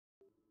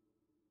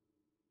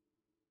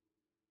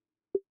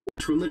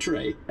from the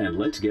tray, and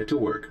let's get to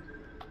work.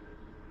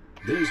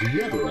 There's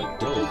never a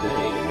dull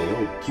day in the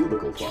old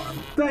cubicle farm.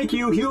 Thank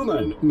you,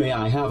 human. May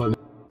I have a...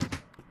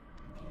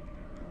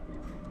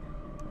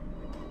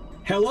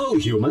 Hello,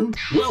 human.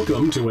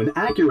 Welcome to an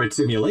accurate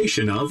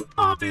simulation of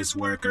office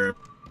worker.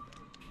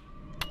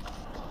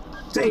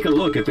 Take a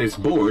look at this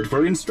board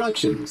for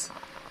instructions.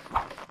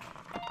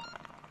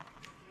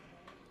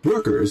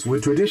 Workers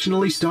would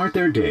traditionally start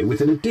their day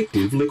with an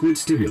addictive liquid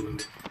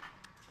stimulant.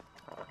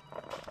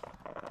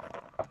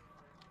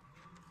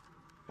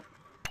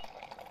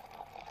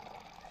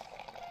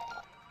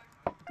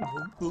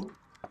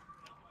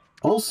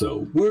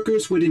 Also,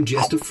 workers would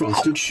ingest a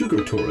frosted sugar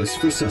torus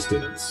for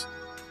sustenance.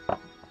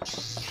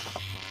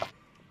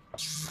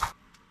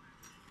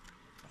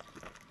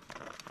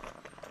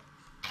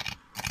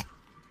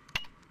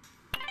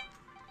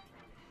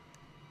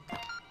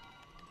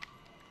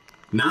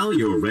 Now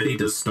you're ready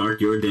to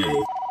start your day.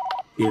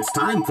 It's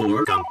time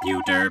for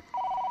computer.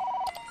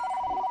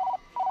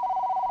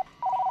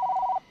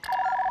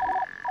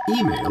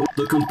 Email.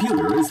 The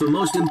computer is the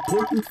most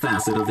important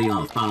facet of the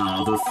office.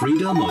 The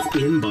freedom of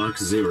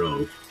inbox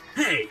zero.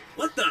 Hey,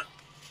 what the?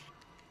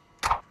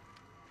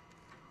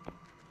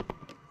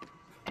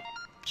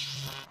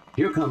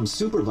 Here comes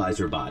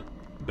Supervisor Bot.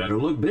 Better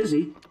look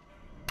busy.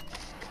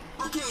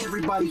 Okay,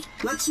 everybody,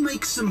 let's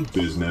make some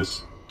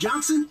business.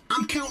 Johnson,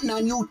 I'm counting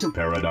on you to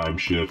Paradigm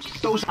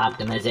shift. those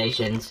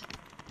Optimizations.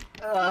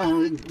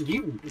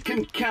 you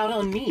can count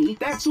on me.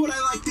 That's what I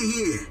like to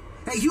hear.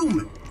 Hey,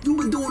 human, you've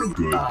been doing a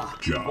Good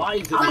job. Why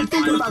is it I'm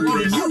thinking about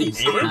giving you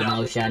Stand up.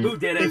 Promotion. Who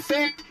did In it?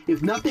 fact,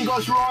 if nothing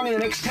goes wrong in the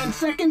next 10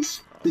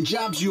 seconds, the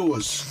job's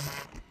yours.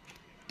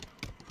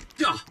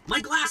 Duh, my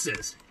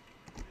glasses.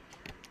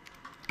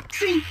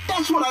 See,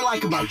 that's what I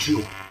like about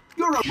you.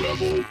 You're a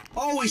Rebel.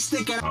 always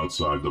thinking.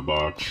 Outside the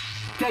box.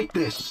 Take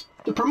this.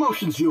 The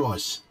promotion's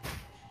yours.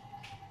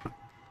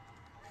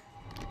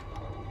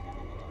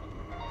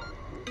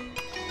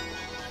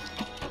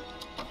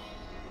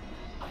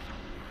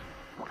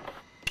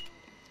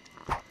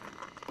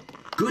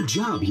 Good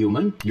job,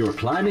 human. You're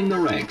climbing the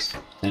ranks.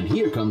 And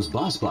here comes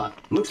BossBot.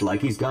 Looks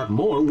like he's got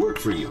more work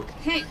for you.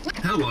 Hey, what?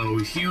 Hello,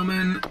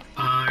 human.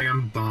 I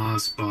am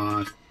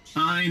BossBot.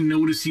 I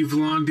notice you've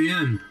logged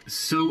in,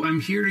 so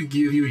I'm here to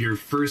give you your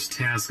first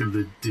task of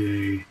the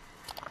day.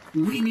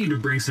 We need to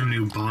bring some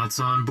new bots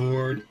on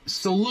board,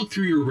 so look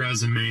through your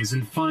resumes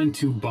and find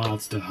 2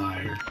 bots to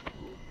hire.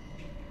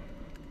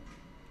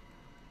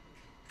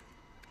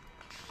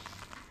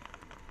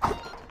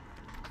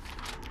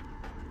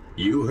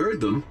 You heard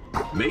them.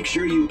 Make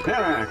sure you...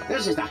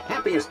 This is the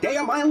happiest day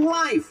of my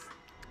life!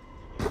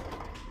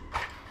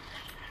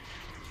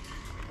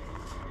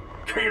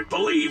 Can't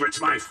believe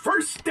it's my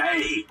first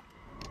day.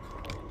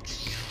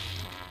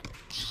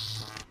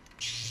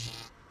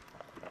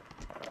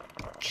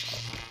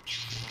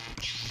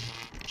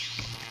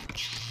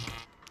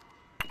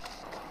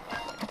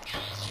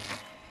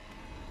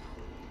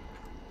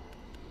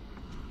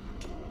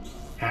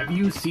 Have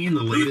you seen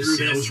the latest Who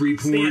drew sales this?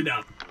 report? Stand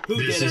up. Who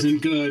This did it?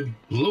 isn't good.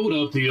 Load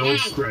up the old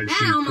Hey, that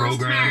spreadsheet almost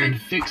program hurt.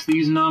 and fix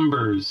these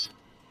numbers.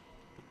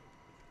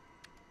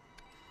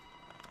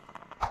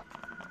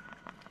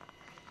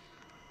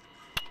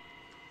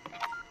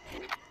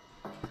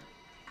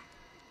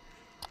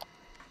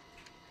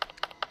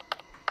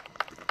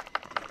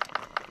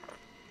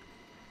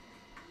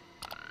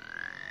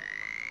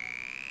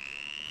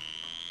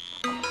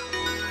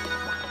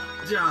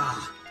 Duh.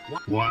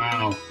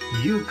 Wow,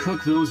 you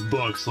cook those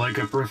books like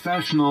a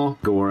professional.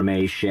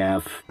 Gourmet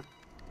chef.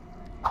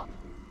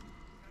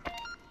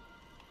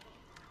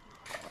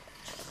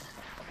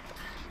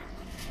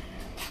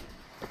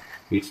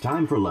 It's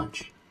time for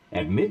lunch.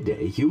 At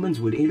midday,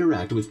 humans would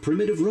interact with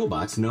primitive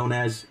robots known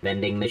as...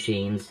 Vending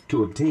machines.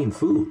 to obtain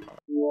food.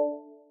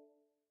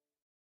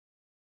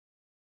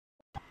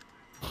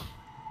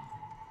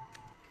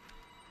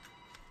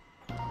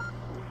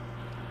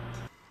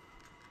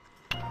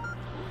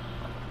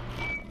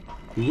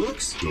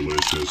 Looks...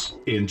 Delicious.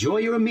 Enjoy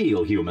your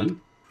meal,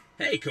 human.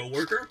 Hey,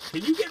 coworker,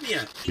 can you get me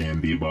a...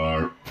 Candy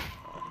bar.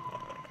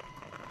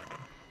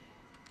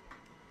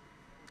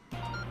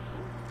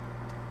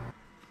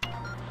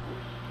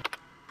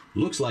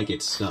 Looks like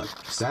it's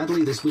stuck.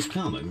 Sadly, this was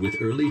common with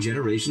early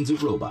generations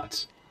of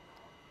robots.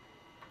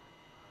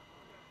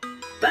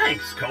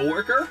 Thanks,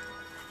 coworker.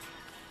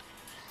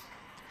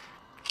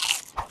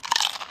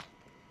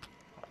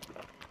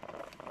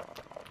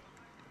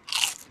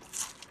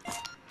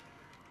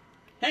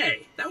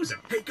 Hey, that was a...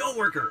 Hey,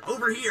 coworker,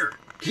 over here.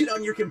 Get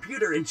on your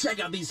computer and check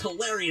out these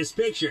hilarious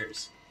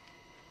pictures.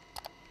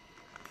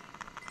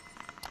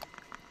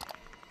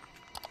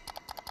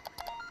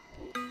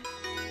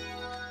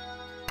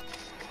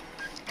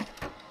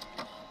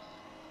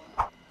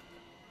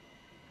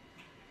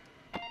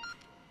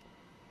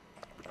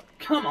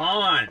 Come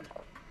on.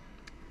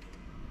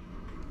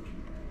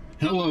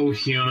 Hello,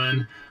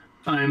 human.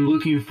 I'm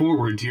looking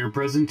forward to your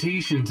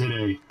presentation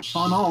today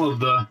on all of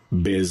the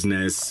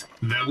Business.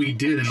 that we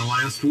did in the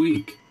last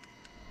week.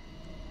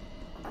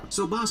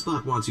 So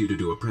BossBot wants you to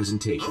do a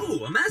presentation.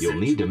 Oh, a message. You'll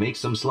need to make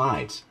some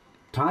slides.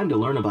 Time to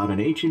learn about an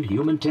ancient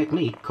human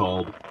technique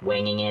called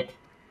Winging it.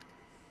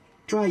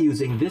 try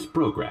using this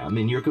program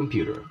in your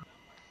computer.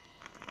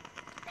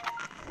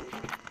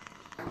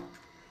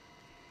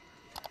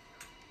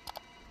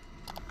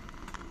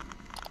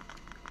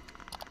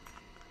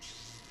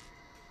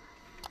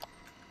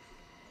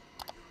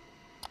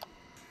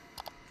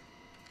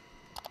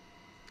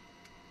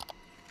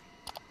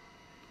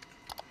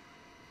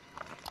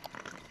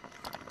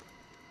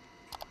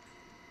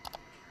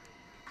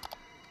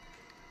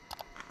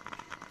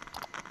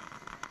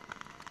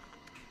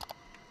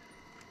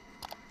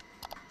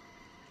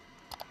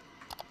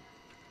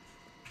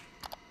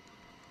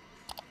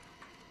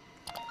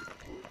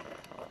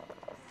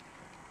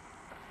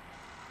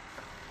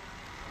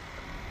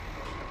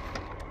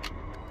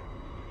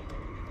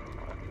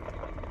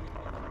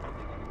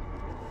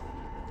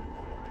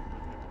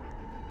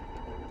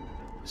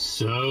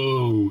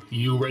 So,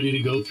 you ready to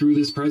go through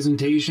this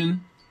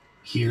presentation?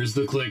 Here's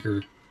the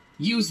clicker.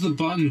 Use the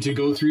button to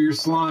go through your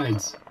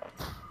slides.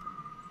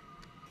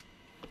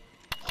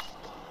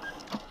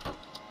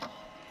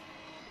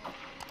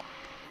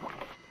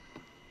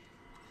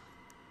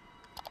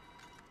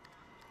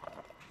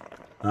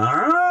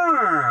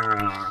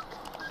 Ah!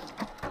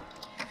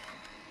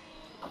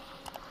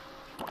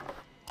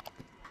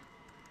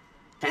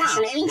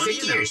 Fascinating Wow, what do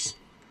you know? figures.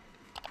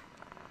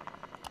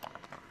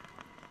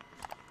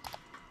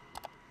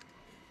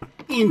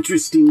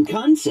 Interesting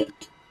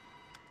concept.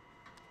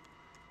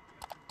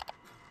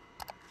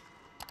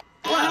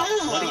 Well,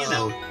 what do you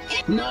know?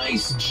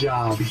 Nice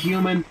job,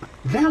 human.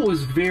 That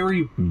was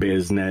very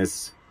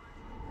business.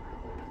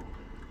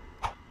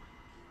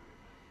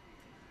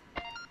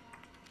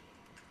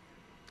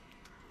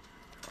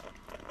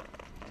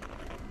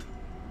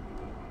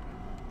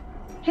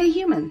 Hey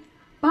human,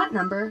 bot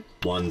number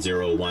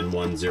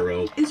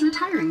 10110. is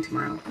retiring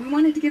tomorrow. We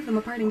wanted to give them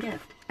a parting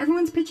gift.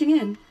 Everyone's pitching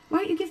in. Why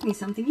don't you give me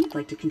something you'd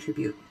like to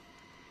contribute?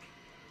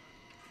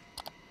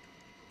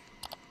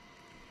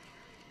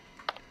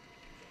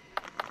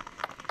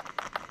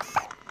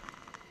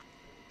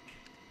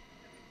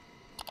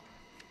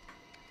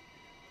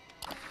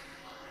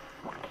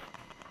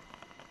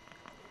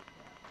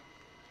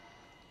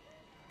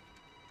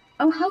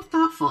 Oh, how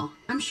thoughtful.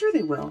 I'm sure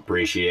they will.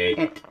 Appreciate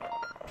It.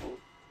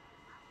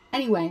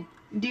 Anyway,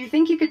 do you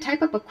think you could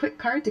type up a quick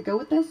card to go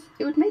with this?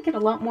 It would make it a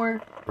lot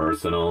more...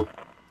 personal.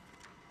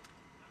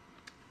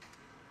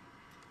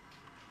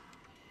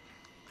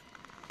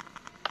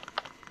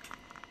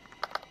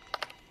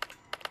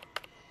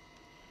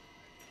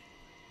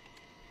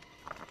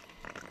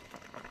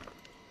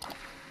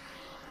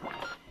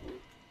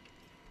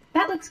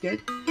 That looks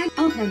good. And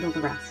I'll handle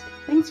the rest.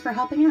 Thanks for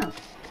helping out.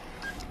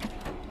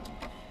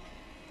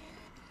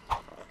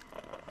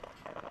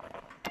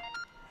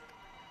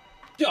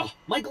 Oh,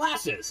 my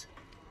glasses!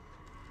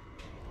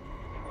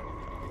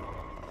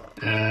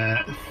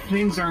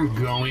 Things aren't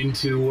going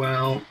too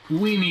well.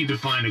 We need to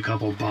find a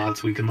couple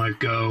bots we can let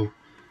go.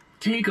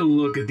 Take a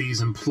look at these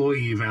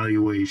employee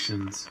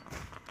evaluations.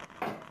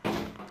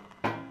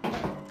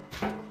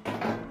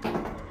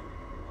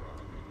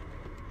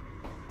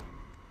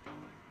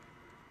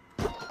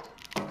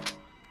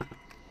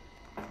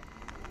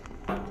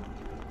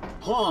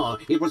 Oh,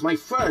 it was my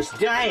first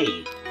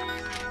day.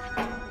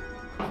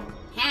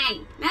 Hey,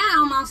 that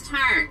almost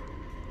hurt.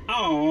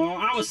 Oh,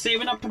 I was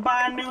saving up to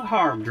buy a new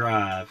hard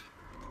drive.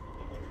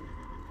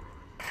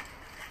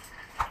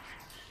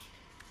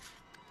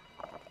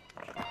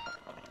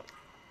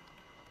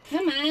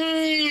 Come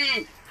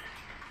on.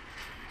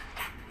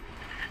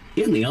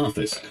 In the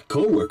office,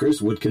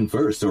 co-workers would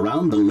converse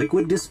around the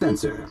liquid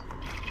dispenser.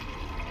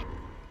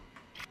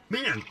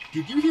 Man,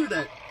 did you hear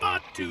that?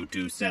 Bot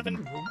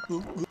 227.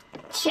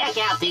 Check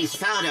out these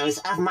photos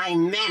of my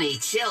many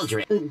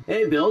children.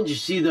 Hey, Bill, did you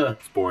see the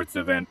Sports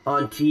event.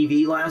 on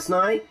TV last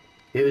night?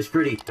 It was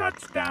pretty.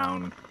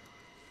 Touchdown.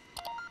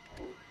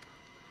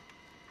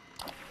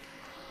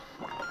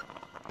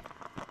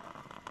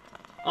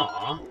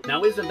 Aw,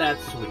 now isn't that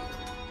sweet?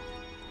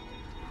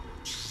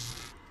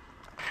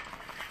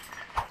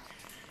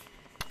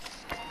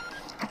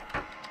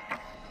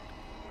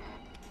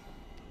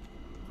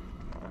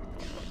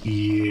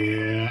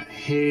 Yeah,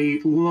 hey,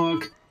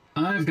 look,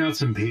 I've got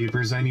some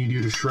papers I need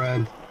you to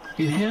shred.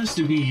 It has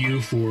to be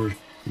you for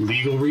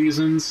legal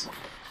reasons.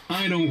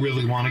 I don't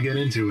really want to get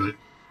into it.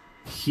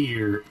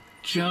 Here,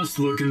 just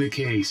look in the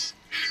case.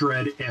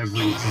 Shred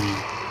everything.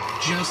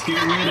 Just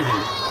get rid of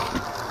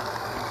it.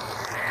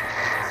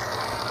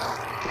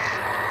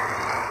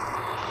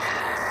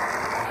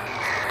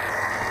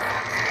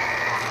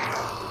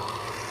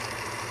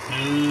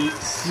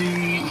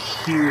 See,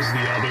 here's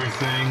the other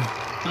thing.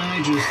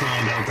 I just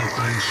found out that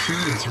for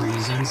insurance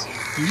reasons,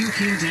 you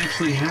can't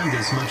actually have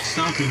this much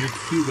stuff in your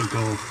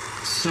cubicle.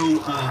 So,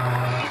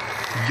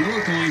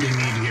 you're going to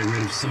need to get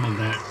rid of some of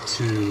that,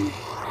 too.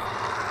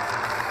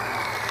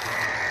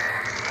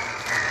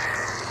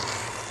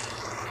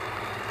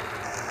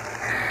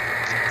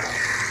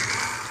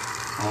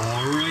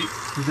 Alright,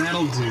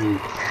 that'll do.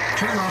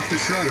 Turn off the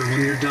shredder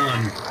when you're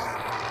done.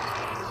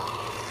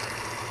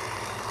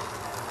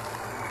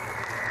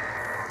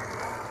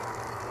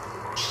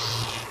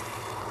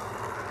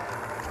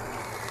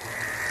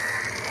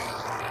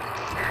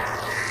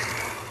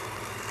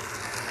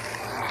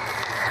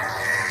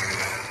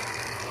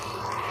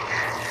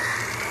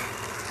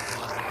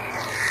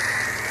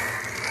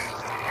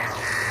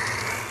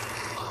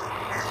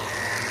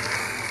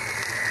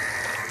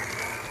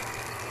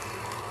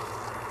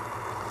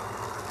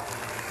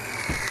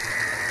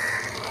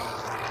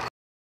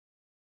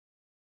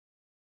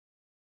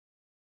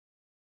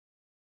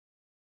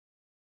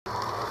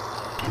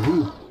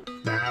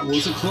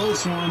 was a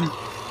close one.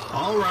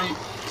 All right,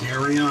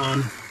 carry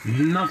on.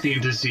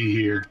 Nothing to see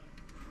here.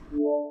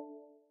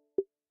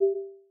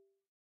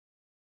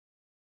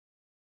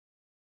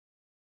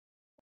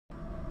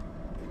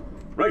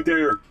 Right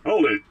there.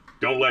 Hold it.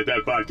 Don't let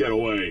that bot get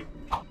away.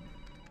 Come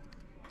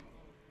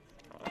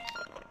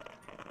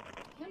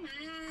on.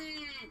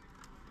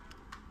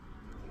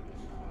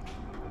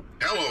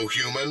 Hello,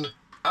 human.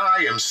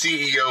 I am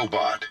CEO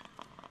Bot.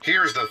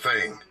 Here's the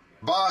thing.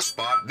 Boss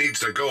Bot needs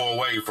to go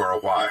away for a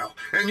while,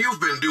 and you've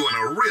been doing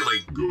a really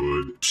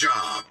good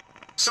job.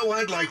 So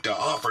I'd like to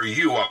offer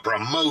you a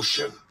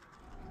promotion.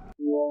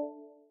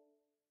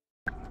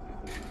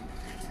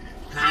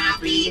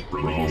 Happy.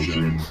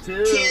 Promotion.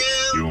 Two.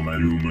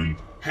 Human.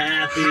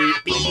 Happy.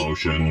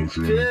 Promotion.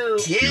 Two.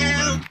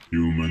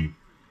 Human.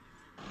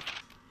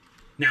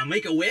 Now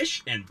make a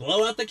wish and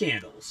blow out the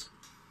candles.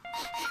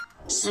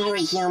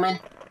 Sorry, human.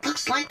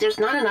 Looks like there's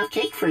not enough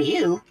cake for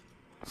you.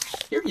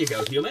 Here you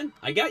go, human.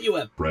 I got you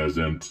a...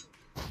 Present.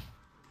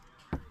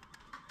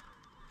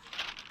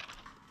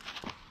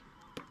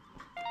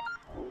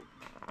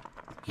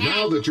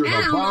 Now that you're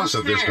the boss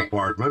of this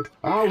department,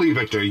 I'll leave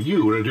it to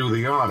you to do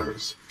the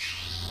honors.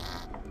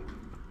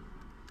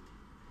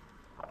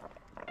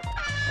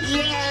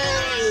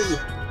 Yay!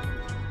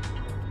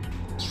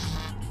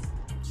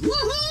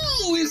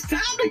 Woohoo! It's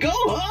time to go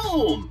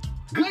home!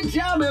 Good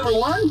job,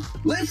 everyone!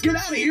 Let's get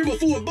out of here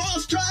before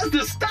boss tries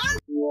to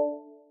stop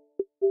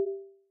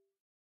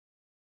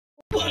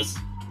us!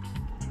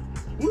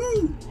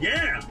 Woo!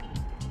 Yeah!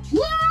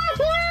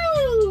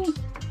 Woohoo!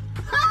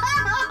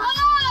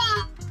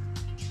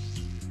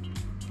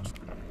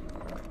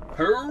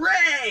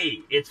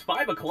 Hooray! It's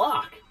 5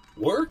 o'clock.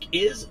 Work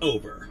is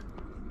over.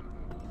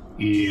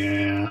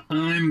 Yeah,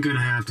 I'm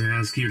gonna have to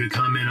ask you to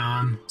come in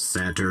on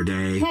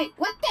Saturday. Hey,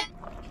 what the?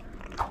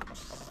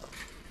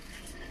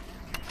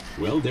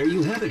 Well, there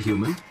you have it,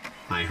 human.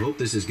 I hope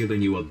this has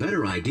given you a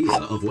better idea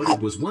of what it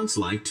was once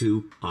like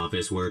to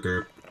office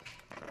worker.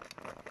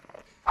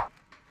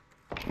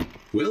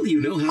 Well,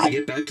 you know how to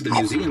get back to the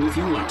museum if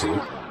you want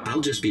to. I'll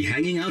just be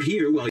hanging out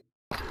here while...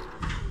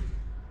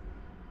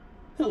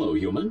 Hello,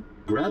 human.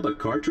 Grab a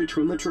cartridge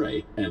from the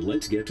tray and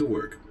let's get to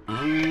work.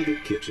 Ah, the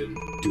kitchen.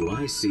 Do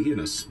I see an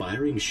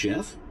aspiring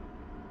chef?